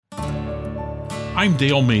I'm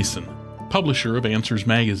Dale Mason, publisher of Answers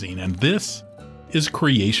Magazine, and this is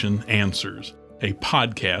Creation Answers, a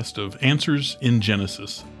podcast of Answers in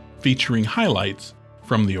Genesis, featuring highlights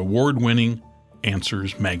from the award-winning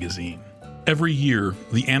Answers Magazine. Every year,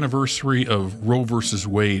 the anniversary of Roe v.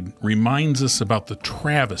 Wade reminds us about the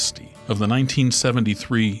travesty of the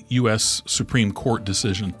 1973 U.S. Supreme Court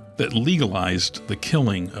decision that legalized the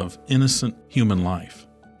killing of innocent human life.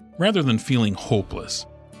 Rather than feeling hopeless,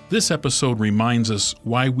 this episode reminds us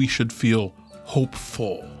why we should feel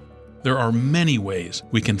hopeful. There are many ways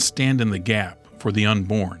we can stand in the gap for the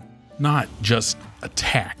unborn, not just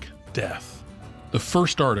attack death. The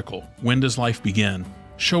first article, When Does Life Begin?,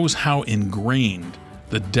 shows how ingrained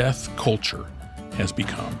the death culture has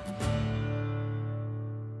become.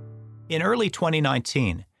 In early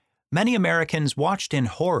 2019, many Americans watched in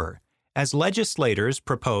horror as legislators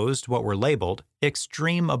proposed what were labeled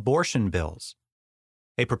extreme abortion bills.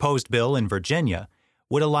 A proposed bill in Virginia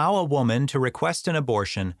would allow a woman to request an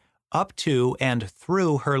abortion up to and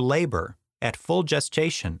through her labor at full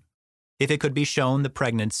gestation, if it could be shown the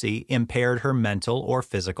pregnancy impaired her mental or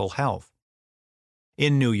physical health.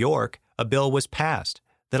 In New York, a bill was passed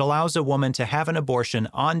that allows a woman to have an abortion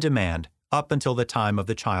on demand up until the time of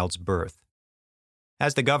the child's birth.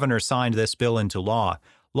 As the governor signed this bill into law,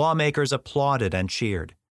 lawmakers applauded and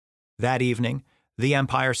cheered. That evening, the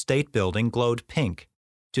Empire State Building glowed pink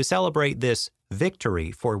to celebrate this victory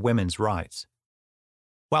for women's rights.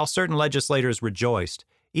 While certain legislators rejoiced,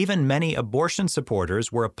 even many abortion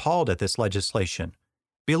supporters were appalled at this legislation,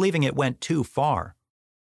 believing it went too far.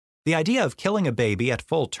 The idea of killing a baby at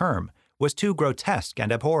full term was too grotesque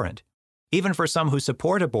and abhorrent, even for some who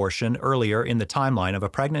support abortion earlier in the timeline of a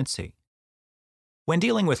pregnancy. When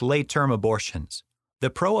dealing with late-term abortions, the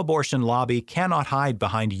pro-abortion lobby cannot hide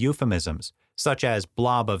behind euphemisms such as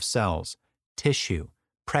blob of cells, tissue,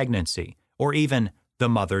 pregnancy, or even the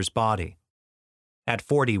mother's body. At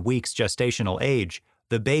 40 weeks gestational age,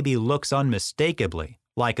 the baby looks unmistakably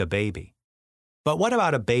like a baby. But what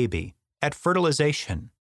about a baby at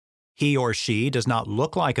fertilization? He or she does not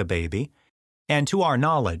look like a baby, and to our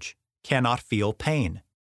knowledge, cannot feel pain,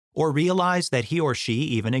 or realize that he or she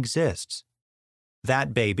even exists.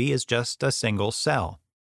 That baby is just a single cell.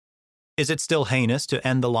 Is it still heinous to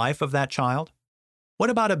end the life of that child? What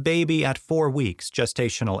about a baby at 4 weeks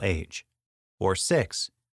gestational age? Or 6?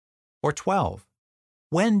 Or 12?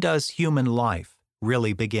 When does human life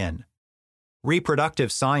really begin?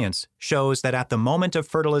 Reproductive science shows that at the moment of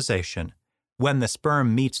fertilization, when the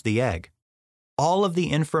sperm meets the egg, all of the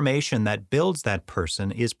information that builds that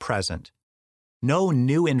person is present. No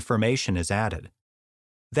new information is added.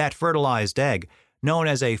 That fertilized egg, known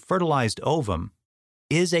as a fertilized ovum,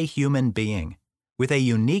 is a human being with a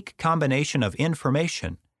unique combination of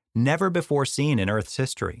information never before seen in Earth's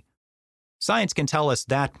history. Science can tell us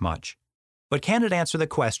that much, but can it answer the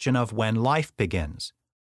question of when life begins?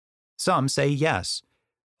 Some say yes,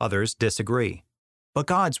 others disagree. But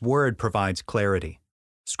God's Word provides clarity.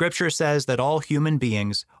 Scripture says that all human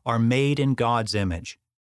beings are made in God's image.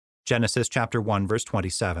 Genesis chapter 1, verse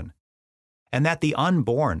 27. And that the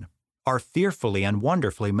unborn are fearfully and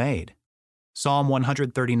wonderfully made. Psalm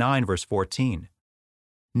 139, verse 14.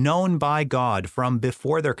 Known by God from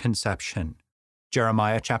before their conception.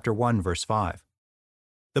 Jeremiah chapter 1, verse 5.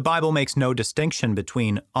 The Bible makes no distinction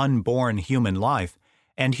between unborn human life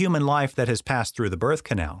and human life that has passed through the birth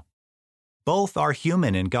canal. Both are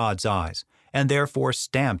human in God's eyes, and therefore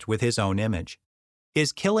stamped with His own image.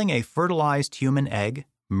 Is killing a fertilized human egg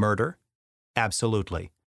murder?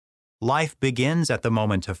 Absolutely. Life begins at the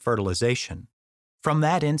moment of fertilization. From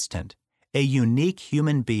that instant, a unique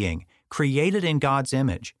human being, created in God's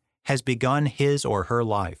image, has begun his or her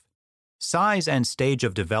life. Size and stage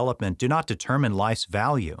of development do not determine life's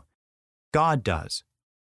value. God does.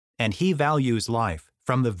 And He values life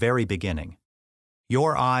from the very beginning.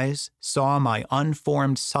 Your eyes saw my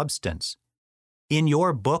unformed substance. In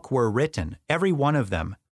your book were written, every one of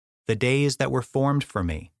them, the days that were formed for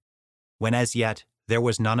me, when as yet there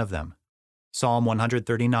was none of them. Psalm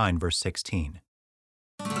 139, verse 16.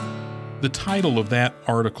 The title of that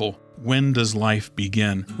article, When Does Life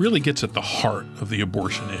Begin?, really gets at the heart of the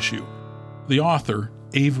abortion issue. The author,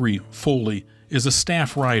 Avery Foley, is a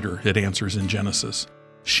staff writer at Answers in Genesis.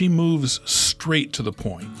 She moves straight to the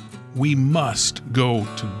point. We must go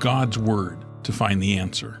to God's Word to find the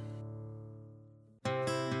answer.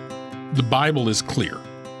 The Bible is clear.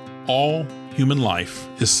 All human life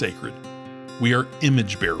is sacred. We are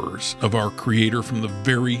image bearers of our Creator from the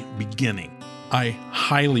very beginning. I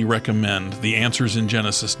highly recommend the Answers in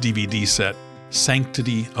Genesis DVD set,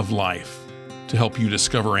 Sanctity of Life, to help you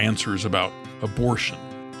discover answers about abortion,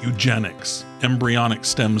 eugenics, embryonic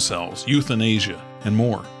stem cells, euthanasia, and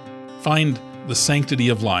more. Find The Sanctity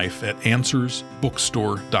of Life at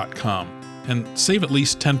AnswersBookstore.com and save at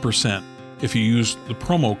least 10% if you use the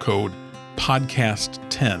promo code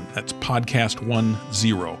PODCAST10. That's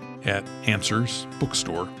podcast10 at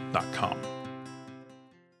AnswersBookstore.com.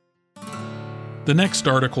 The next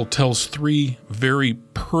article tells 3 very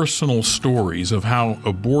personal stories of how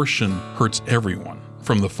abortion hurts everyone,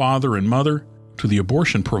 from the father and mother to the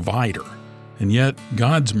abortion provider. And yet,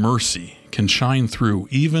 God's mercy can shine through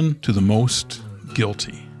even to the most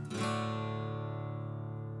guilty.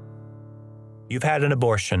 You've had an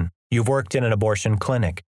abortion. You've worked in an abortion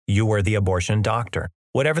clinic. You were the abortion doctor.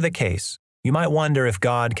 Whatever the case, you might wonder if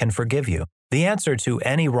God can forgive you. The answer to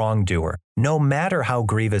any wrongdoer, no matter how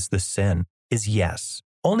grievous the sin, is yes.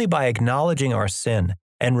 Only by acknowledging our sin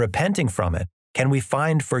and repenting from it can we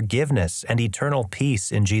find forgiveness and eternal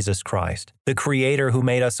peace in Jesus Christ, the Creator who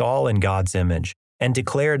made us all in God's image and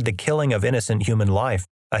declared the killing of innocent human life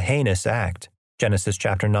a heinous act. Genesis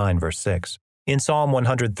chapter 9, verse 6. In Psalm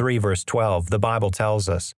 103, verse 12, the Bible tells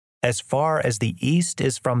us, "As far as the east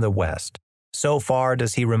is from the west, so far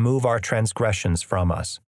does He remove our transgressions from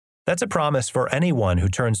us." That's a promise for anyone who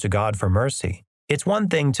turns to God for mercy. It's one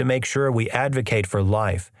thing to make sure we advocate for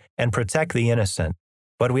life and protect the innocent,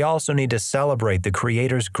 but we also need to celebrate the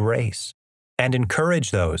Creator's grace and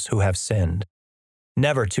encourage those who have sinned.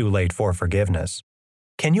 Never too late for forgiveness.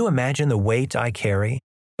 Can you imagine the weight I carry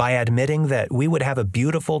by admitting that we would have a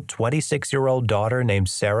beautiful 26-year-old daughter named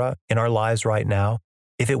Sarah in our lives right now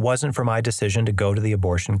if it wasn't for my decision to go to the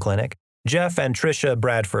abortion clinic? Jeff and Tricia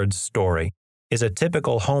Bradford's story is a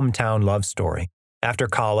typical hometown love story. After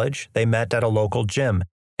college, they met at a local gym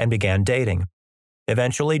and began dating.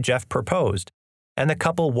 Eventually, Jeff proposed, and the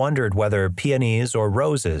couple wondered whether peonies or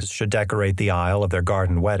roses should decorate the aisle of their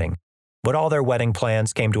garden wedding. But all their wedding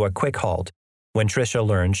plans came to a quick halt when Tricia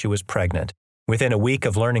learned she was pregnant. Within a week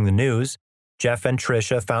of learning the news, Jeff and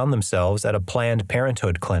Tricia found themselves at a Planned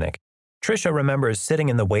Parenthood clinic. Tricia remembers sitting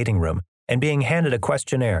in the waiting room and being handed a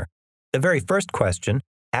questionnaire. The very first question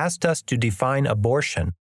asked us to define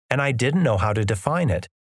abortion, and I didn't know how to define it.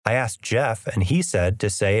 I asked Jeff, and he said to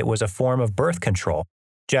say it was a form of birth control.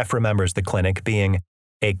 Jeff remembers the clinic being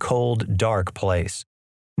a cold, dark place.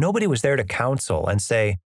 Nobody was there to counsel and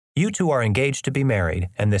say, "You two are engaged to be married,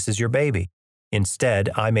 and this is your baby." Instead,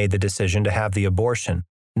 I made the decision to have the abortion,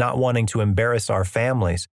 not wanting to embarrass our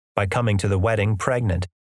families by coming to the wedding pregnant,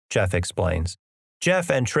 Jeff explains. Jeff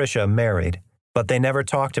and Tricia married, but they never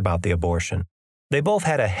talked about the abortion. They both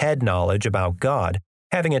had a head knowledge about God,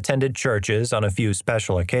 having attended churches on a few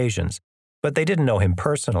special occasions, but they didn't know Him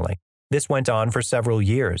personally. This went on for several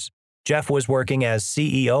years. Jeff was working as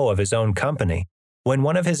CEO of his own company when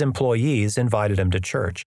one of his employees invited him to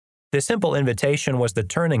church. The simple invitation was the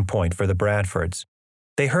turning point for the Bradfords.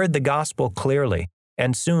 They heard the gospel clearly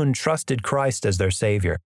and soon trusted Christ as their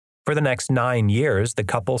Savior. For the next 9 years, the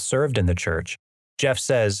couple served in the church. Jeff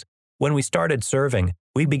says, "When we started serving,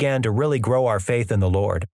 we began to really grow our faith in the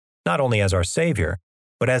Lord, not only as our Savior,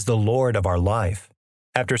 but as the Lord of our life."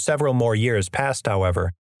 After several more years passed,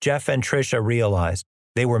 however, Jeff and Tricia realized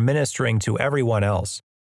they were ministering to everyone else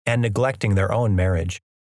and neglecting their own marriage.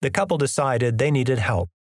 The couple decided they needed help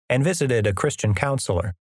and visited a Christian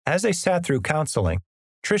counselor. As they sat through counseling,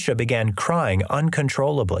 Tricia began crying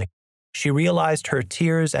uncontrollably. She realized her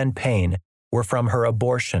tears and pain were from her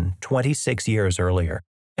abortion 26 years earlier.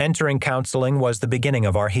 Entering counseling was the beginning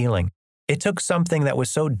of our healing. It took something that was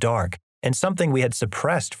so dark and something we had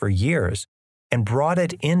suppressed for years and brought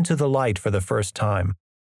it into the light for the first time.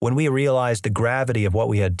 When we realized the gravity of what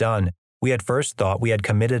we had done, we at first thought we had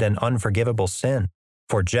committed an unforgivable sin.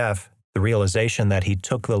 For Jeff, the realization that he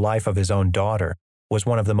took the life of his own daughter was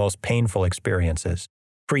one of the most painful experiences.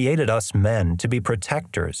 Created us men to be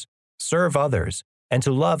protectors, serve others, and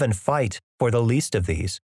to love and fight for the least of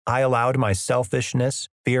these. I allowed my selfishness,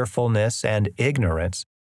 fearfulness, and ignorance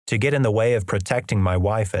to get in the way of protecting my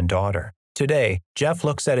wife and daughter. Today, Jeff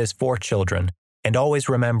looks at his 4 children and always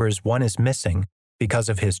remembers one is missing because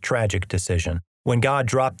of his tragic decision. When God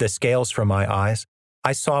dropped the scales from my eyes,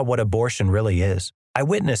 I saw what abortion really is. I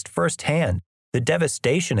witnessed firsthand the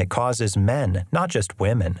devastation it causes men, not just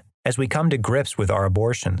women, as we come to grips with our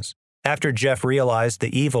abortions. After Jeff realized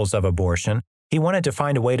the evils of abortion, he wanted to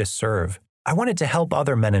find a way to serve. I wanted to help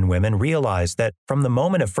other men and women realize that from the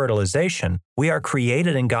moment of fertilization, we are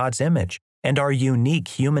created in God's image and are unique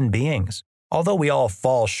human beings. Although we all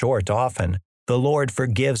fall short often, the Lord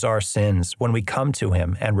forgives our sins when we come to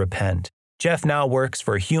Him and repent. Jeff now works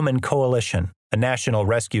for Human Coalition, a national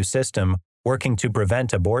rescue system working to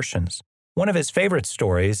prevent abortions. One of his favorite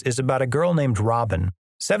stories is about a girl named Robin.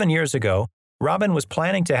 7 years ago, Robin was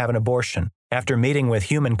planning to have an abortion. After meeting with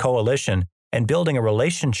Human Coalition and building a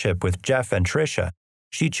relationship with Jeff and Tricia,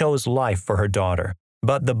 she chose life for her daughter.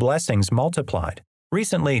 But the blessings multiplied.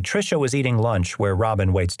 Recently, Tricia was eating lunch where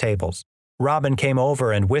Robin waits tables. Robin came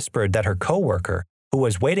over and whispered that her coworker, who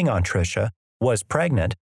was waiting on Tricia, was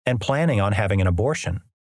pregnant and planning on having an abortion.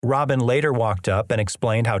 Robin later walked up and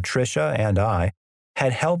explained how Tricia and I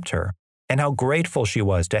had helped her and how grateful she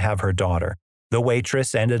was to have her daughter. The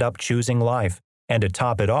waitress ended up choosing life, and to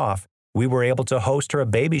top it off, we were able to host her a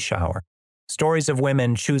baby shower. Stories of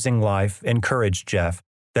women choosing life encouraged Jeff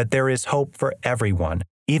that there is hope for everyone,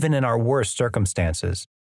 even in our worst circumstances.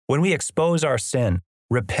 When we expose our sin,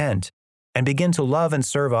 repent, and begin to love and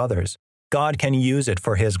serve others, God can use it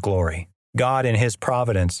for His glory. God, in His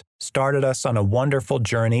providence, started us on a wonderful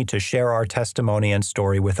journey to share our testimony and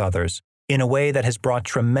story with others in a way that has brought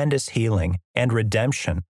tremendous healing and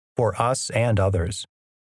redemption for us and others.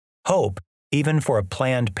 Hope, even for a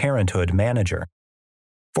Planned Parenthood manager.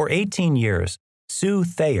 For 18 years, Sue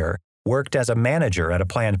Thayer worked as a manager at a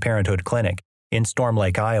Planned Parenthood clinic in Storm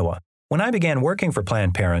Lake, Iowa. When I began working for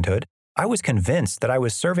Planned Parenthood, I was convinced that I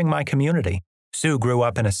was serving my community. Sue grew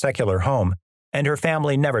up in a secular home, and her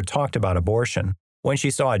family never talked about abortion. When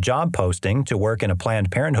she saw a job posting to work in a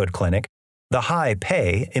Planned Parenthood clinic, the high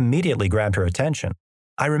pay immediately grabbed her attention.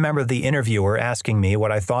 I remember the interviewer asking me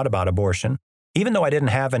what I thought about abortion. Even though I didn't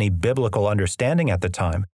have any biblical understanding at the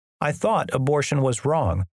time, I thought abortion was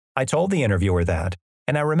wrong. I told the interviewer that,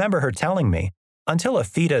 and I remember her telling me, until a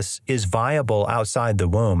fetus is viable outside the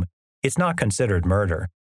womb, it's not considered murder.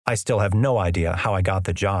 I still have no idea how I got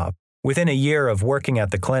the job. Within a year of working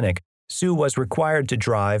at the clinic, Sue was required to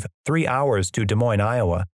drive 3 hours to Des Moines,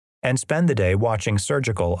 Iowa, and spend the day watching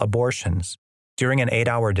surgical abortions. During an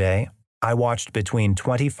 8-hour day, I watched between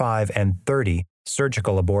 25 and 30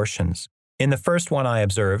 surgical abortions. In the first one I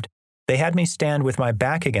observed, they had me stand with my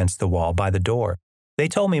back against the wall by the door. They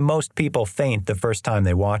told me most people faint the first time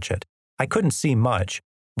they watch it. I couldn't see much,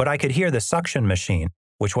 but I could hear the suction machine,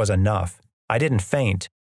 which was enough. I didn't faint,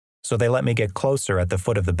 so they let me get closer at the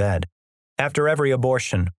foot of the bed. After every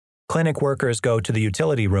abortion, clinic workers go to the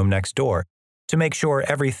utility room next door to make sure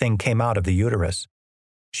everything came out of the uterus.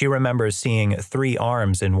 She remembers seeing 3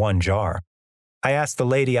 arms in one jar. I asked the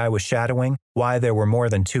lady I was shadowing why there were more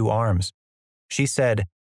than 2 arms. She said,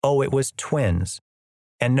 "Oh, it was twins."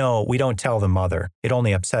 And no, we don't tell the mother. It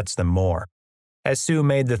only upsets them more. As Sue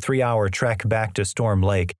made the 3-hour trek back to Storm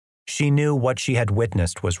Lake, she knew what she had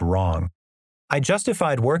witnessed was wrong. I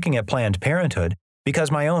justified working at Planned Parenthood because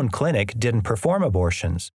my own clinic didn't perform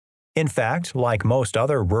abortions. In fact, like most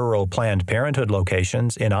other rural Planned Parenthood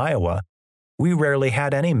locations in Iowa, we rarely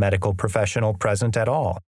had any medical professional present at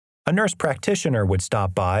all. A nurse practitioner would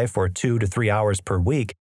stop by for 2 to 3 hours per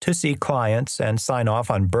week to see clients and sign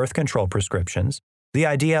off on birth control prescriptions. The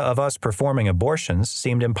idea of us performing abortions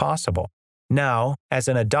seemed impossible. Now, as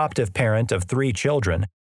an adoptive parent of 3 children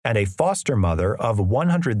and a foster mother of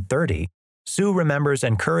 130, Sue remembers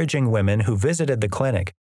encouraging women who visited the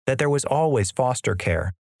clinic that there was always foster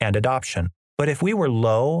care and adoption. But if we were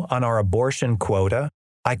low on our abortion quota,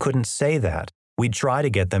 I couldn't say that. We'd try to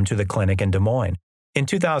get them to the clinic in Des Moines. In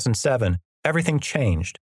 2007, everything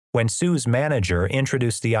changed when Sue's manager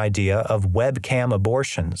introduced the idea of webcam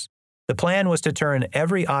abortions. The plan was to turn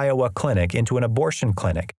every Iowa clinic into an abortion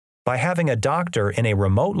clinic by having a doctor in a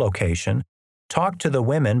remote location talk to the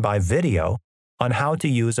women by video on how to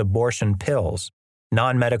use abortion pills.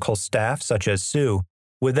 Non-medical staff, such as Sue,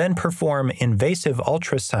 would then perform invasive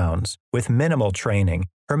ultrasounds with minimal training.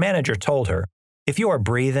 Her manager told her, "If you are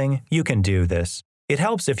breathing, you can do this. It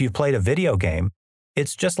helps if you've played a video game.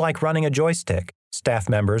 It's just like running a joystick." Staff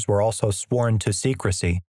members were also sworn to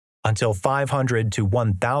secrecy until 500 to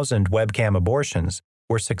 1,000 webcam abortions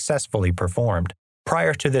were successfully performed.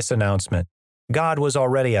 Prior to this announcement, God was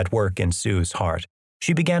already at work in Sue's heart.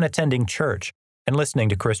 She began attending church and listening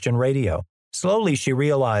to Christian radio. Slowly, she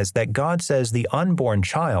realized that God says the unborn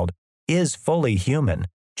child is fully human,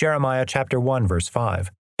 Jeremiah chapter 1, verse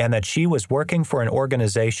 5, and that she was working for an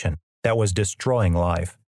organization that was destroying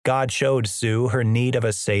life. God showed Sue her need of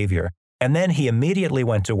a savior, and then He immediately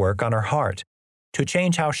went to work on her heart to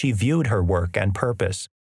change how she viewed her work and purpose.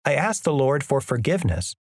 I asked the Lord for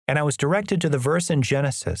forgiveness, and I was directed to the verse in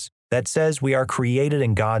Genesis that says we are created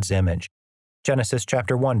in God's image. Genesis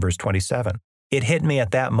chapter 1, verse 27. It hit me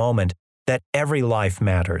at that moment that every life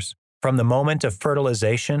matters. From the moment of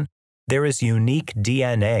fertilization, there is unique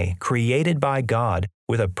DNA created by God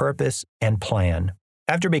with a purpose and plan.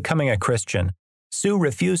 After becoming a Christian, Sue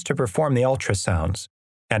refused to perform the ultrasounds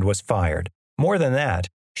and was fired. More than that,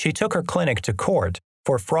 she took her clinic to court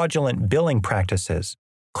for fraudulent billing practices.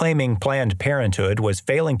 claiming Planned Parenthood was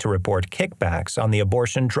failing to report kickbacks on the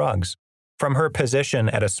abortion drugs. From her position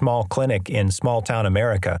at a small clinic in small-town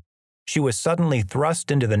America, she was suddenly thrust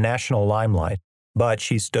into the national limelight, but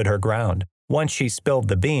she stood her ground. Once she spilled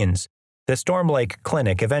the beans, the Storm Lake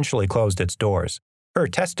Clinic eventually closed its doors. Her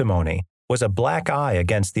testimony was a black eye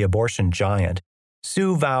against the abortion giant.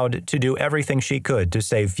 Sue vowed to do everything she could to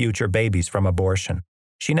save future babies from abortion.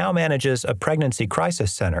 She now manages a pregnancy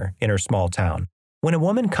crisis center in her small town. When a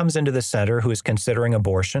woman comes into the center who is considering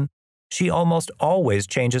abortion, she almost always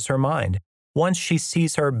changes her mind once she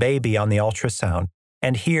sees her baby on the ultrasound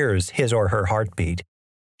and hears his or her heartbeat.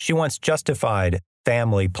 She once justified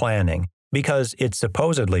family planning because it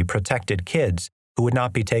supposedly protected kids who would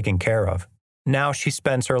not be taken care of. Now she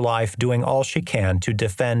spends her life doing all she can to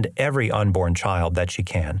defend every unborn child that she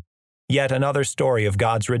can. Yet another story of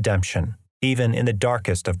God's redemption, even in the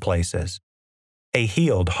darkest of places. A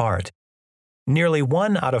healed heart. Nearly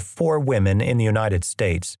 1 out of 4 women in the United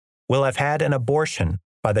States will have had an abortion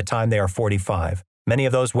by the time they are 45. Many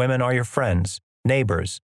of those women are your friends,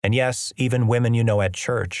 neighbors, and yes, even women you know at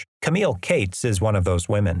church. Camille Cates is one of those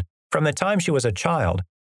women. From the time she was a child,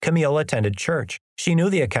 Camille attended church. She knew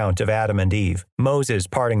the account of Adam and Eve, Moses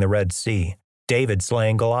parting the Red Sea, David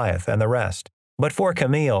slaying Goliath, and the rest. But for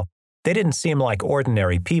Camille, they didn't seem like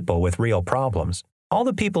ordinary people with real problems. All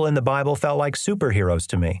the people in the Bible felt like superheroes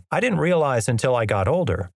to me. I didn't realize until I got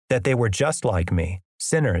older that they were just like me,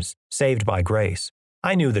 sinners saved by grace.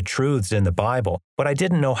 I knew the truths in the Bible, but I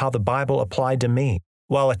didn't know how the Bible applied to me.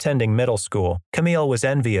 While attending middle school, Camille was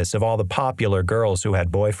envious of all the popular girls who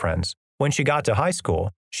had boyfriends. When she got to high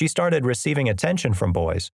school, she started receiving attention from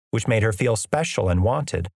boys, which made her feel special and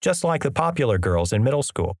wanted, just like the popular girls in middle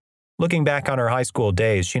school. Looking back on her high school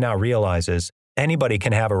days, she now realizes anybody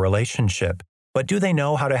can have a relationship, but do they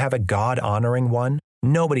know how to have a God-honoring one?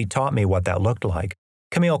 Nobody taught me what that looked like.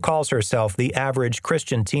 Camille calls herself the average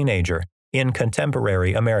Christian teenager in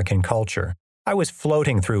contemporary American culture. I was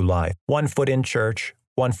floating through life, 1 foot in church,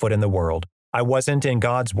 1 foot in the world. I wasn't in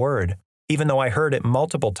God's Word, even though I heard it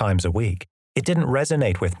multiple times a week. It didn't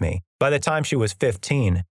resonate with me. By the time she was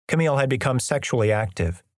 15, Camille had become sexually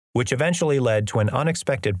active, which eventually led to an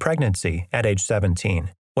unexpected pregnancy at age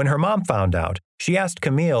 17. When her mom found out, she asked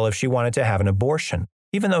Camille if she wanted to have an abortion.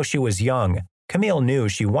 Even though she was young, Camille knew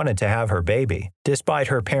she wanted to have her baby. Despite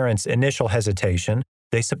her parents' initial hesitation,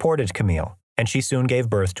 they supported Camille, and she soon gave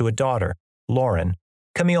birth to a daughter, Lauren.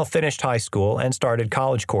 Camille finished high school and started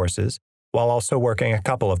college courses, while also working a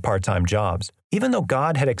couple of part-time jobs. Even though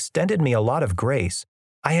God had extended me a lot of grace,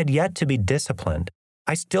 I had yet to be disciplined.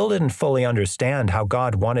 I still didn't fully understand how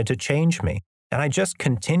God wanted to change me, and I just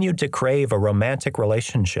continued to crave a romantic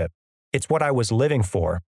relationship. It's what I was living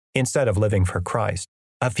for, instead of living for Christ.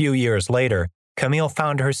 A few years later, Camille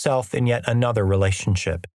found herself in yet another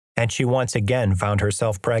relationship, and she once again found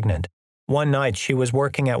herself pregnant. One night, she was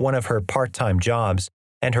working at one of her part-time jobs,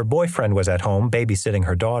 and her boyfriend was at home babysitting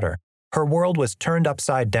her daughter. Her world was turned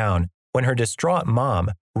upside down when her distraught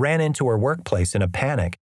mom ran into her workplace in a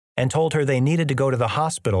panic and told her they needed to go to the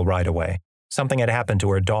hospital right away. Something had happened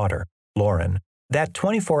to her daughter, Lauren. That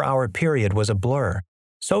 24-hour period was a blur.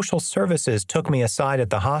 Social services took me aside at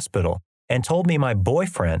the hospital and told me my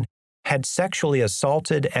boyfriend had sexually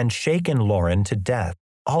assaulted and shaken Lauren to death.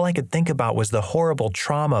 All I could think about was the horrible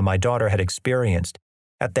trauma my daughter had experienced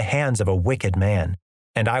at the hands of a wicked man,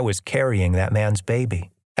 and I was carrying that man's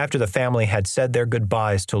baby. After the family had said their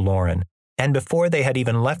goodbyes to Lauren, and before they had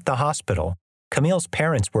even left the hospital, Camille's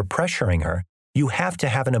parents were pressuring her. You have to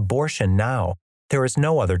have an abortion now. There is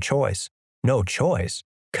no other choice. No choice.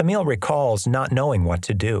 Camille recalls not knowing what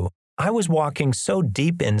to do. I was walking so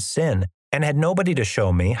deep in sin and had nobody to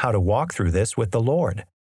show me how to walk through this with the Lord.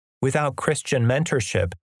 Without Christian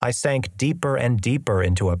mentorship, I sank deeper and deeper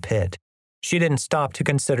into a pit. She didn't stop to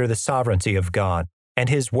consider the sovereignty of God and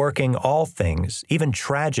His working all things, even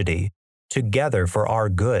tragedy, together for our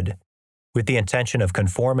good, with the intention of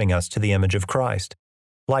conforming us to the image of Christ,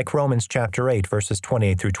 like Romans chapter 8, verses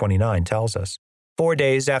 28 through 29 tells us. 4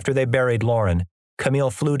 days after they buried Lauren,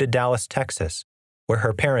 Camille flew to Dallas, Texas, where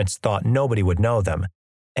her parents thought nobody would know them,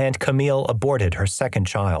 and Camille aborted her second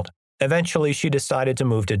child. Eventually, she decided to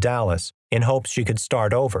move to Dallas in hopes she could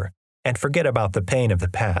start over and forget about the pain of the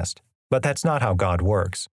past. But that's not how God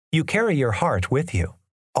works. You carry your heart with you.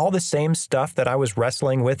 All the same stuff that I was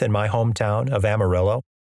wrestling with in my hometown of Amarillo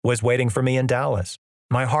was waiting for me in Dallas.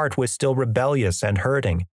 My heart was still rebellious and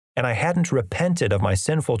hurting, and I hadn't repented of my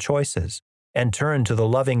sinful choices and turned to the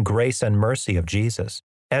loving grace and mercy of Jesus.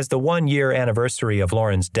 As the 1-year anniversary of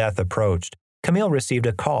Lauren's death approached, Camille received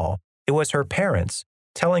a call. It was her parents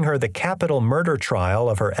telling her the capital murder trial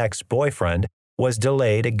of her ex-boyfriend was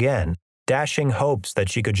delayed again, dashing hopes that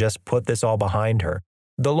she could just put this all behind her.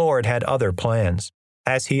 The Lord had other plans,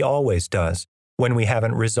 as He always does, when we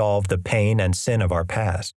haven't resolved the pain and sin of our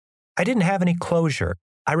past. I didn't have any closure.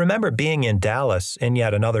 I remember being in Dallas in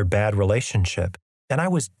yet another bad relationship, and I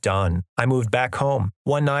was done. I moved back home.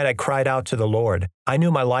 One night I cried out to the Lord. I knew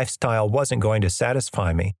my lifestyle wasn't going to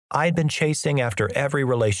satisfy me. I had been chasing after every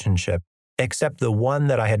relationship, except the one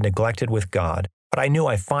that I had neglected with God. But I knew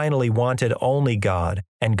I finally wanted only God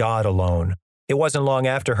and God alone. It wasn't long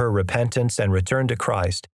after her repentance and return to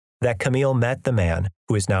Christ that Camille met the man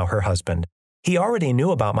who is now her husband. He already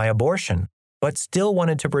knew about my abortion, but still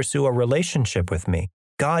wanted to pursue a relationship with me.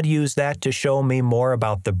 God used that to show me more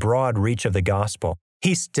about the broad reach of the gospel.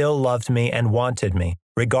 He still loved me and wanted me,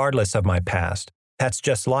 regardless of my past. That's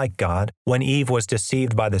just like God. When Eve was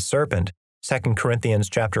deceived by the serpent, 2 Corinthians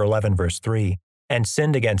chapter 11, verse 3, and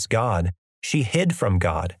sinned against God, she hid from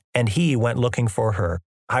God, and He went looking for her.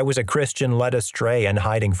 I was a Christian led astray and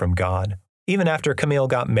hiding from God. Even after Camille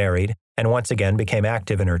got married and once again became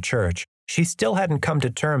active in her church, she still hadn't come to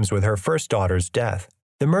terms with her first daughter's death.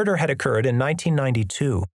 The murder had occurred in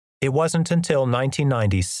 1992. It wasn't until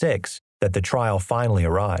 1996 that the trial finally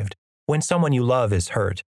arrived. When someone you love is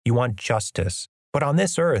hurt, you want justice. But on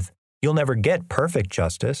this earth, you'll never get perfect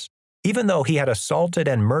justice. Even though he had assaulted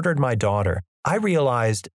and murdered my daughter, I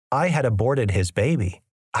realized I had aborted his baby.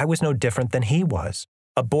 I was no different than he was.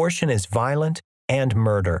 Abortion is violent and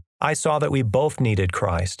murder. I saw that we both needed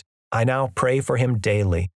Christ. I now pray for him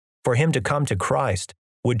daily. For him to come to Christ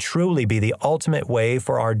would truly be the ultimate way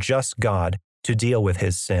for our just God to deal with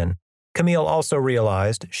his sin. Camille also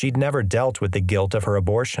realized she'd never dealt with the guilt of her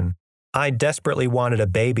abortion. I desperately wanted a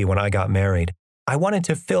baby when I got married. I wanted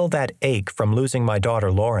to fill that ache from losing my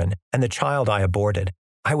daughter Lauren and the child I aborted.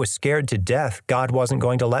 I was scared to death God wasn't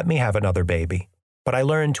going to let me have another baby. But I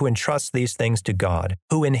learned to entrust these things to God,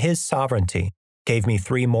 who in His sovereignty gave me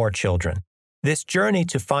 3 more children. This journey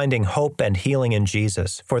to finding hope and healing in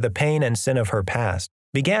Jesus for the pain and sin of her past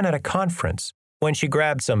began at a conference when she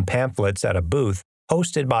grabbed some pamphlets at a booth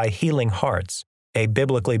hosted by Healing Hearts, a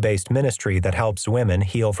biblically based ministry that helps women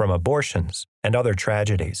heal from abortions and other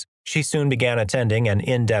tragedies. She soon began attending an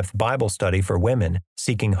in-depth Bible study for women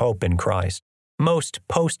seeking hope in Christ. Most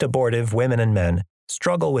post-abortive women and men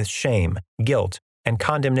struggle with shame, guilt, and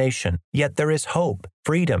condemnation, yet there is hope,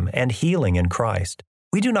 freedom, and healing in Christ.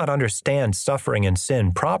 We do not understand suffering and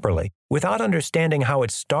sin properly without understanding how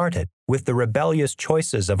it started with the rebellious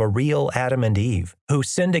choices of a real Adam and Eve, who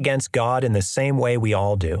sinned against God in the same way we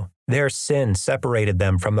all do. Their sin separated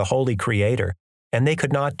them from the Holy Creator, and they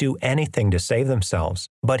could not do anything to save themselves,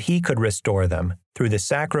 but He could restore them through the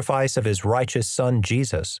sacrifice of His righteous Son,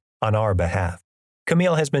 Jesus, on our behalf.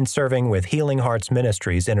 Camille has been serving with Healing Hearts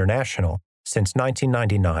Ministries International since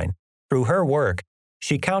 1999. Through her work,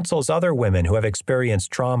 she counsels other women who have experienced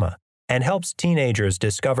trauma and helps teenagers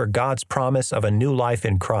discover God's promise of a new life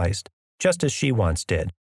in Christ, just as she once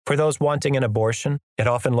did. For those wanting an abortion, it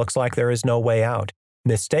often looks like there is no way out.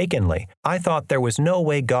 Mistakenly, I thought there was no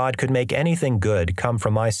way God could make anything good come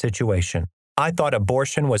from my situation. I thought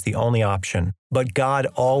abortion was the only option, but God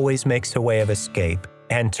always makes a way of escape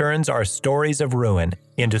and turns our stories of ruin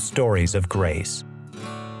into stories of grace.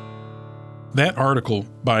 That article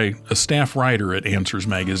by a staff writer at Answers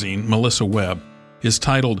Magazine, Melissa Webb, is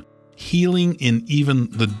titled Healing in Even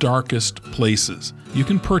the Darkest Places. You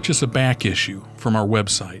can purchase a back issue from our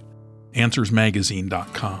website,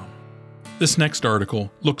 AnswersMagazine.com. This next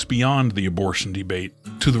article looks beyond the abortion debate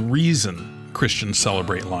to the reason Christians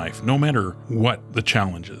celebrate life, no matter what the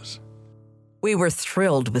challenges. We were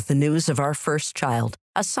thrilled with the news of our first child,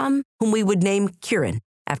 a son whom we would name Kieran,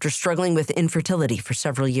 after struggling with infertility for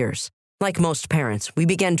several years. Like most parents, we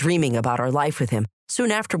began dreaming about our life with him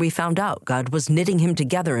soon after we found out God was knitting him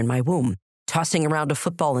together in my womb, tossing around a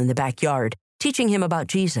football in the backyard, teaching him about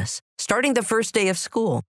Jesus, starting the first day of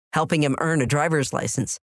school, helping him earn a driver's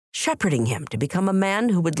license, shepherding him to become a man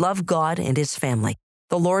who would love God and his family.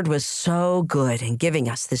 The Lord was so good in giving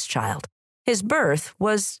us this child. His birth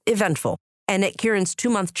was eventful, and at Kieran's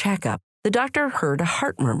 2-month checkup, the doctor heard a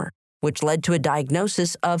heart murmur, which led to a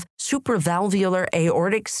diagnosis of supravalvular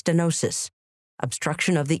aortic stenosis,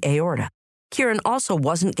 obstruction of the aorta. Kieran also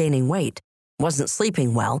wasn't gaining weight, wasn't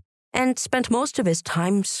sleeping well, and spent most of his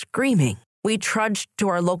time screaming. We trudged to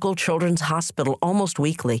our local children's hospital almost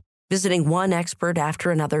weekly, visiting one expert after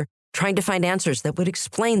another, trying to find answers that would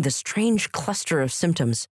explain the strange cluster of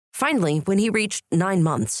symptoms. Finally, when he reached 9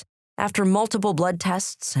 months, after multiple blood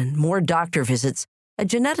tests and more doctor visits, a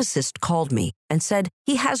geneticist called me and said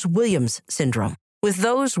he has Williams syndrome. With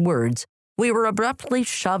those words, We were abruptly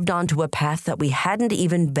shoved onto a path that we hadn't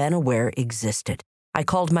even been aware existed. I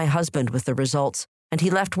called my husband with the results, and he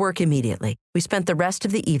left work immediately. We spent the rest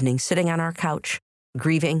of the evening sitting on our couch,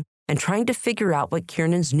 grieving, and trying to figure out what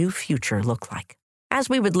Kiernan's new future looked like. As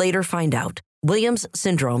we would later find out, Williams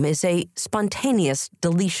syndrome is a spontaneous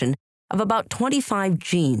deletion of about 25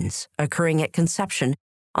 genes occurring at conception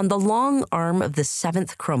on the long arm of the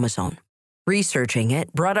 7th chromosome. Researching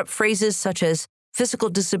it brought up phrases such as physical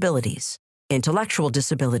disabilities, intellectual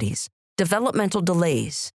disabilities, developmental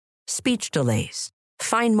delays, speech delays,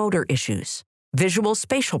 fine motor issues, visual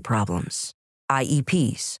spatial problems,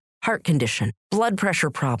 IEPs, heart condition, blood pressure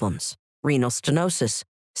problems, renal stenosis,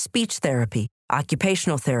 speech therapy,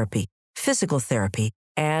 occupational therapy, physical therapy,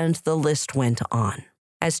 and the list went on.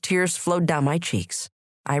 As tears flowed down my cheeks,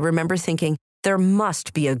 I remember thinking, there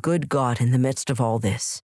must be a good God in the midst of all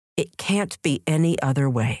this. It can't be any other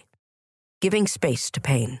way. Giving space to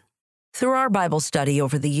pain. Through our Bible study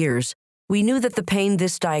over the years, we knew that the pain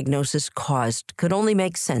this diagnosis caused could only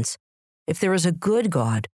make sense if there is a good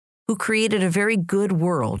God who created a very good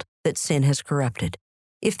world that sin has corrupted.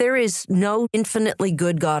 If there is no infinitely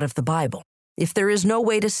good God of the Bible, if there is no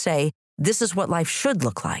way to say, this is what life should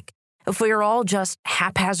look like, if we are all just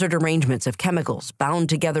haphazard arrangements of chemicals bound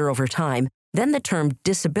together over time, then the term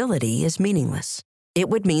disability is meaningless. It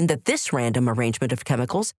would mean that this random arrangement of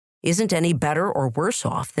chemicals isn't any better or worse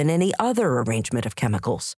off than any other arrangement of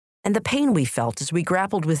chemicals. And the pain we felt as we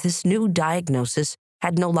grappled with this new diagnosis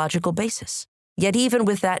had no logical basis. Yet even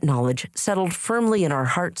with that knowledge settled firmly in our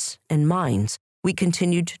hearts and minds, we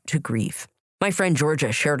continued to grieve. My friend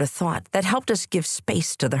Georgia shared a thought that helped us give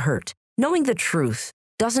space to the hurt. Knowing the truth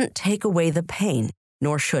doesn't take away the pain,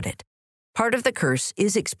 nor should it. Part of the curse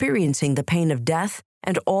is experiencing the pain of death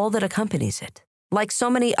and all that accompanies it. Like so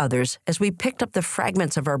many others, as we picked up the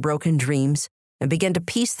fragments of our broken dreams and began to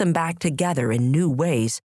piece them back together in new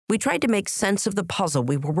ways, we tried to make sense of the puzzle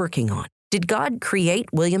we were working on. Did God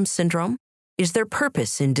create Williams syndrome? Is there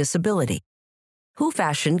purpose in disability? Who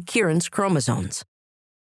fashioned Kieran's chromosomes?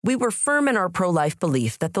 We were firm in our pro-life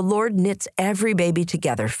belief that the Lord knits every baby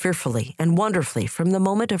together fearfully and wonderfully from the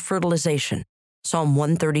moment of fertilization. Psalm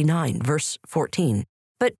 139, verse 14.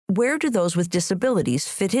 But where do those with disabilities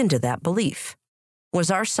fit into that belief? Was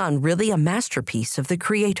our son really a masterpiece of the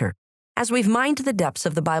Creator? As we've mined the depths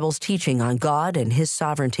of the Bible's teaching on God and His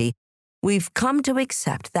sovereignty, we've come to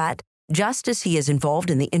accept that, just as He is involved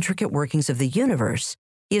in the intricate workings of the universe,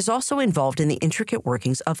 He is also involved in the intricate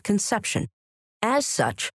workings of conception. As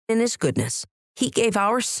such, in His goodness, He gave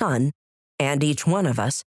our son, and each one of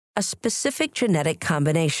us, a specific genetic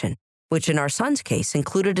combination, which in our son's case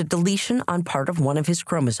included a deletion on part of one of his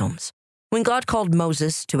chromosomes. When God called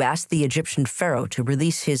Moses to ask the Egyptian Pharaoh to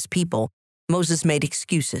release his people, Moses made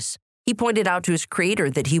excuses. He pointed out to his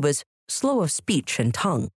Creator that he was slow of speech and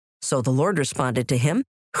tongue. So the Lord responded to him,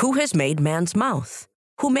 "Who has made man's mouth?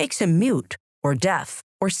 Who makes him mute, or deaf,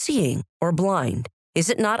 or seeing, or blind? Is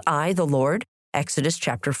it not I, the Lord?" Exodus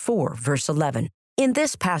chapter 4, verse 11. In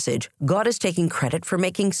this passage, God is taking credit for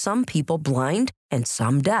making some people blind and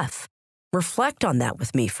some deaf. Reflect on that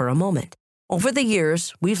with me for a moment. Over the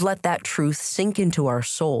years, we've let that truth sink into our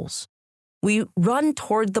souls. We run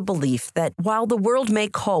toward the belief that while the world may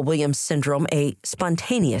call Williams syndrome a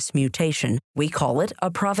spontaneous mutation, we call it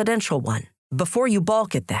a providential one. Before you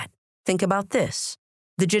balk at that, think about this.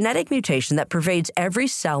 The genetic mutation that pervades every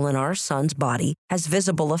cell in our son's body has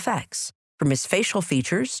visible effects, from his facial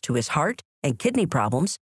features to his heart and kidney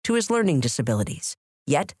problems to his learning disabilities.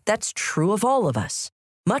 Yet, that's true of all of us.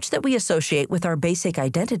 Much that we associate with our basic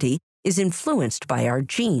identity is influenced by our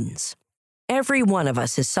genes. Every one of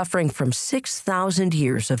us is suffering from 6,000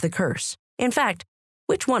 years of the curse. In fact,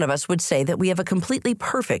 which one of us would say that we have a completely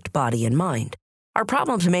perfect body and mind? Our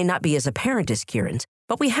problems may not be as apparent as Kieran's,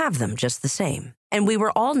 but we have them just the same. And we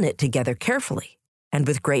were all knit together carefully and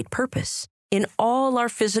with great purpose in all our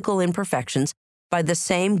physical imperfections by the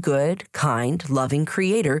same good, kind, loving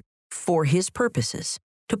Creator for His purposes.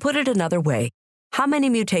 To put it another way, how many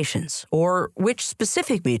mutations, or which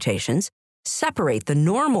specific mutations, separate the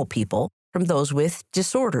normal people from those with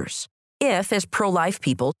disorders? If, as pro-life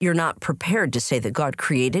people, you're not prepared to say that God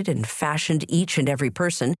created and fashioned each and every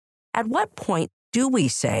person, at what point do we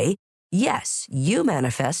say, yes, you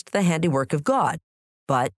manifest the handiwork of God,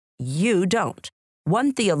 but you don't?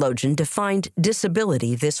 One theologian defined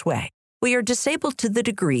disability this way: we are disabled to the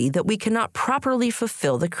degree that we cannot properly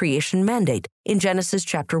fulfill the creation mandate in Genesis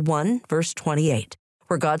chapter 1, verse 28,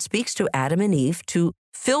 where God speaks to Adam and Eve to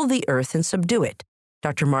fill the earth and subdue it.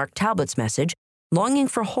 Dr. Mark Talbot's message, Longing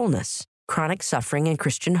for Wholeness, Chronic Suffering and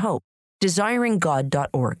Christian Hope,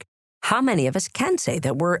 desiringgod.org. How many of us can say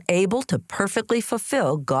that we're able to perfectly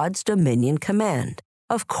fulfill God's dominion command?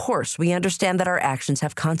 Of course, we understand that our actions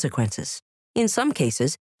have consequences. In some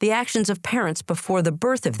cases, the actions of parents before the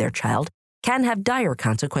birth of their child can have dire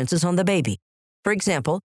consequences on the baby. For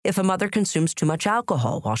example, if a mother consumes too much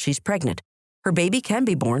alcohol while she's pregnant, her baby can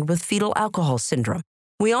be born with fetal alcohol syndrome.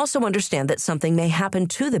 We also understand that something may happen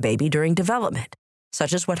to the baby during development,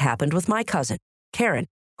 such as what happened with my cousin, Karen,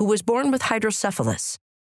 who was born with hydrocephalus.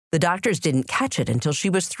 The doctors didn't catch it until she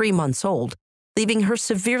was 3 months old, leaving her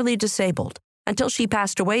severely disabled. Until she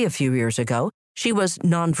passed away a few years ago, she was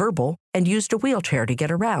nonverbal and used a wheelchair to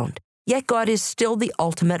get around. Yet God is still the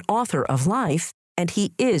ultimate author of life, and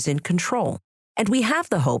He is in control. And we have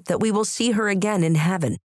the hope that we will see her again in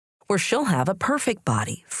heaven, where she'll have a perfect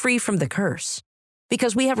body, free from the curse.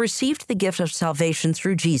 Because we have received the gift of salvation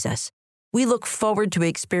through Jesus, we look forward to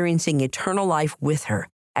experiencing eternal life with her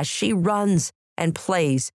as she runs and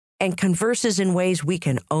plays and converses in ways we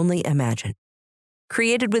can only imagine.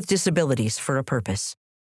 Created with disabilities for a purpose.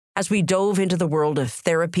 As we dove into the world of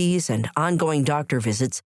therapies and ongoing doctor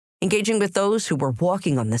visits, engaging with those who were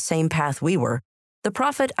walking on the same path we were, the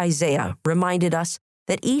prophet Isaiah reminded us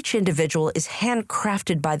that each individual is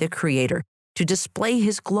handcrafted by the Creator to display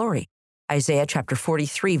His glory. Isaiah chapter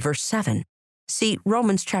 43, verse 7. See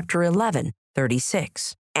Romans chapter 11,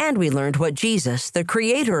 36. And we learned what Jesus, the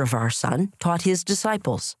Creator of our Son, taught His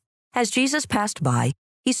disciples. As Jesus passed by,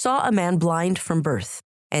 He saw a man blind from birth,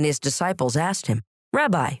 and His disciples asked Him,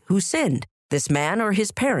 "Rabbi, who sinned, this man or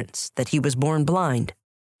his parents, that he was born blind?"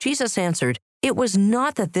 Jesus answered, "It was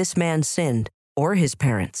not that this man sinned, or his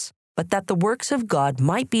parents, but that the works of God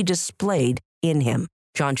might be displayed in him."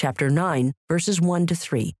 John chapter 9, verses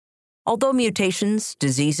 1-3. Although mutations,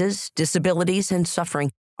 diseases, disabilities, and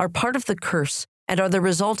suffering are part of the curse and are the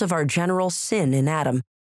result of our general sin in Adam,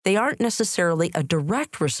 they aren't necessarily a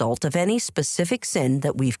direct result of any specific sin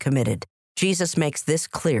that we've committed. Jesus makes this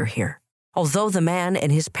clear here. Although the man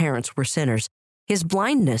and his parents were sinners, his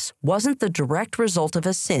blindness wasn't the direct result of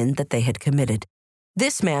a sin that they had committed.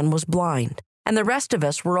 This man was blind, and the rest of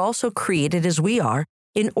us were also created as we are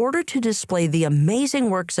in order to display the amazing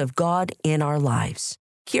works of God in our lives.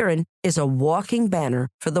 Kieran is a walking banner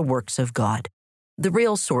for the works of God, the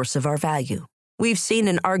real source of our value. We've seen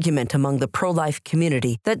an argument among the pro-life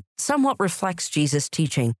community that somewhat reflects Jesus'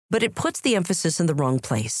 teaching, but it puts the emphasis in the wrong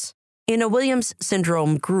place. In a Williams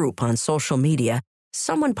syndrome group on social media,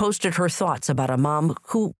 someone posted her thoughts about a mom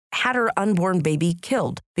who had her unborn baby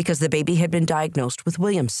killed because the baby had been diagnosed with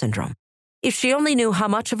Williams syndrome. If she only knew how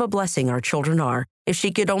much of a blessing our children are, if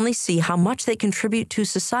she could only see how much they contribute to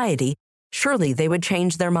society, surely they would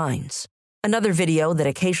change their minds. Another video that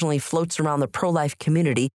occasionally floats around the pro-life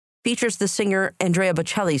community features the singer Andrea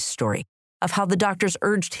Bocelli's story of how the doctors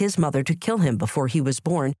urged his mother to kill him before he was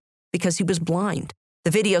born because he was blind.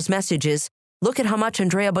 The video's message is, look at how much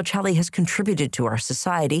Andrea Bocelli has contributed to our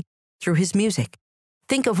society through his music.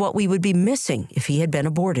 Think of what we would be missing if he had been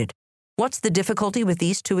aborted. What's the difficulty with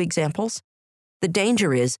these two examples? The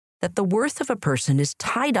danger is that the worth of a person is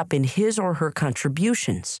tied up in his or her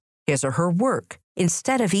contributions, his or her work,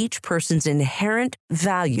 instead of each person's inherent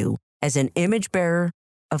value as an image bearer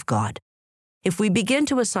of God. If we begin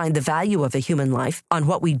to assign the value of a human life on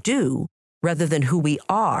what we do rather than who we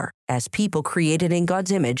are as people created in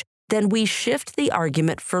God's image, then we shift the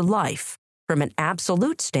argument for life from an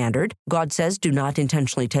absolute standard, God says, do not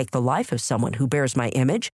intentionally take the life of someone who bears my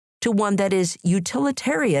image, to one that is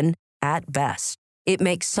utilitarian at best. It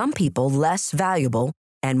makes some people less valuable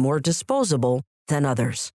and more disposable than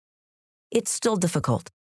others. It's still difficult.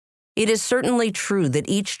 It is certainly true that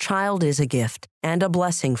each child is a gift and a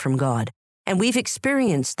blessing from God, and we've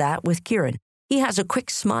experienced that with Kieran. He has a quick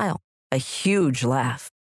smile, a huge laugh,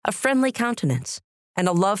 a friendly countenance, and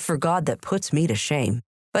a love for God that puts me to shame.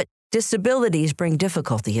 But disabilities bring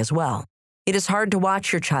difficulty as well. It is hard to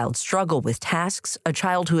watch your child struggle with tasks a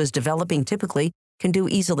child who is developing typically can do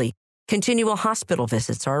easily. Continual hospital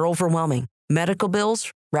visits are overwhelming. Medical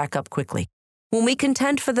bills rack up quickly. When we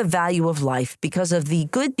contend for the value of life because of the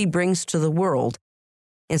good he brings to the world,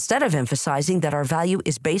 instead of emphasizing that our value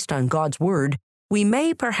is based on God's word, we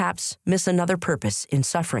may perhaps miss another purpose in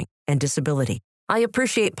suffering and disability. I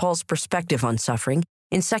appreciate Paul's perspective on suffering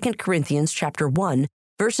in 2 Corinthians chapter 1,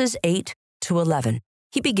 verses 8-11.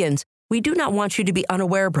 He begins, "We do not want you to be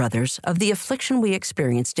unaware, brothers, of the affliction we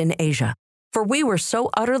experienced in Asia, for we were so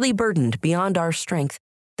utterly burdened beyond our strength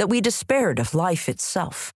that we despaired of life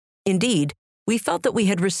itself. Indeed, we felt that we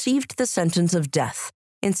had received the sentence of death."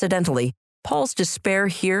 Incidentally, Paul's despair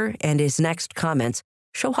here and his next comments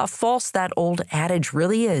show how false that old adage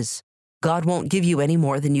really is. God won't give you any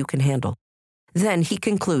more than you can handle. Then he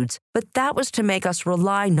concludes, but that was to make us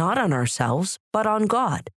rely not on ourselves, but on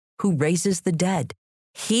God, who raises the dead.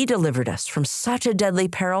 He delivered us from such a deadly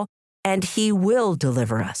peril, and he will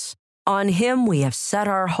deliver us. On him we have set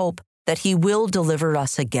our hope that he will deliver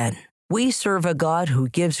us again. We serve a God who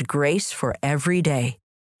gives grace for every day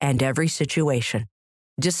and every situation.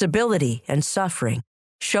 Disability and suffering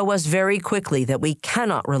show us very quickly that we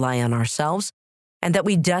cannot rely on ourselves and that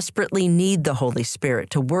we desperately need the Holy Spirit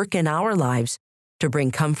to work in our lives to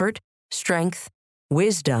bring comfort, strength,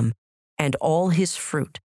 wisdom, and all his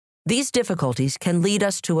fruit. These difficulties can lead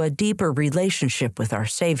us to a deeper relationship with our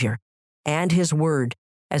Savior and his word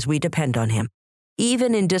as we depend on him.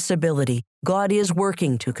 Even in disability, God is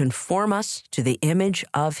working to conform us to the image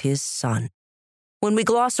of his Son. When we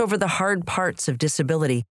gloss over the hard parts of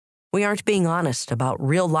disability, we aren't being honest about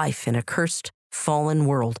real life in a cursed, fallen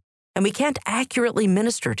world, and we can't accurately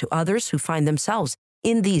minister to others who find themselves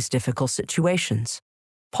in these difficult situations.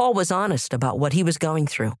 Paul was honest about what he was going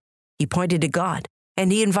through. He pointed to God,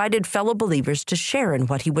 and he invited fellow believers to share in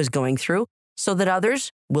what he was going through so that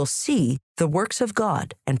others will see the works of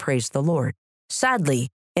God and praise the Lord. Sadly,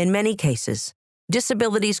 in many cases,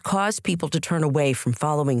 disabilities cause people to turn away from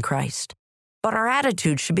following Christ. But our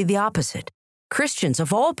attitude should be the opposite. Christians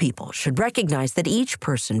of all people should recognize that each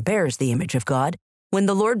person bears the image of God. When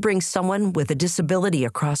the Lord brings someone with a disability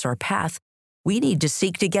across our path, we need to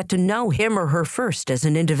seek to get to know him or her first as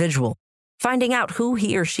an individual, finding out who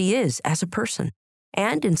he or she is as a person.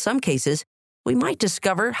 And in some cases, we might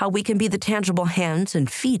discover how we can be the tangible hands and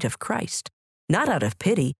feet of Christ, not out of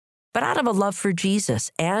pity, but out of a love for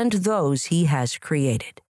Jesus and those he has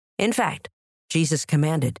created. In fact, Jesus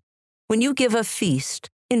commanded, "When you give a feast,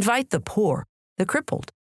 invite the poor, the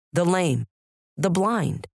crippled, the lame, the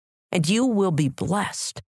blind, and you will be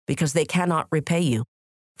blessed because they cannot repay you.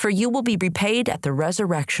 For you will be repaid at the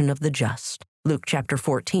resurrection of the just." Luke chapter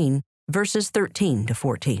 14, verses 13 to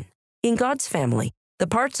 14. In God's family, the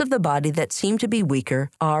parts of the body that seem to be weaker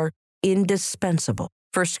are indispensable.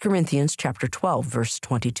 1 Corinthians chapter 12, verse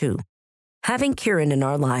 22. Having Kieran in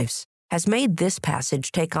our lives has made this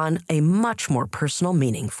passage take on a much more personal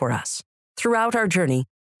meaning for us. Throughout our journey,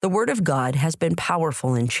 the Word of God has been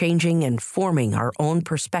powerful in changing and forming our own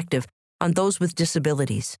perspective on those with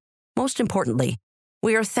disabilities. Most importantly,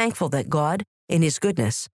 we are thankful that God, in his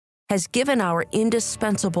goodness, has given our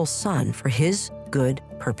indispensable Son for his good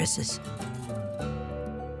purposes.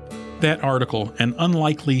 That article, An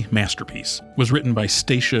Unlikely Masterpiece, was written by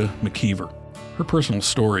Stacia McKeever. Her personal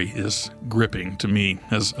story is gripping to me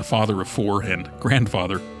as a father of 4 and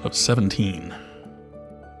grandfather of 17.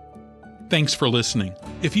 Thanks for listening.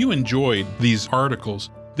 If you enjoyed these articles,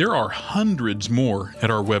 there are hundreds more at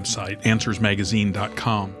our website,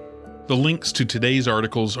 AnswersMagazine.com. The links to today's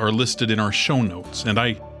articles are listed in our show notes, and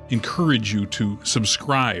I encourage you to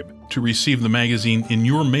subscribe to receive the magazine in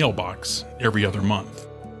your mailbox every other month.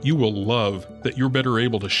 You will love that you're better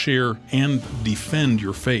able to share and defend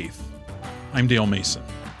your faith. I'm Dale Mason,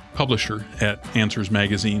 publisher at Answers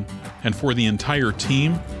Magazine, and for the entire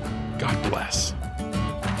team, God bless.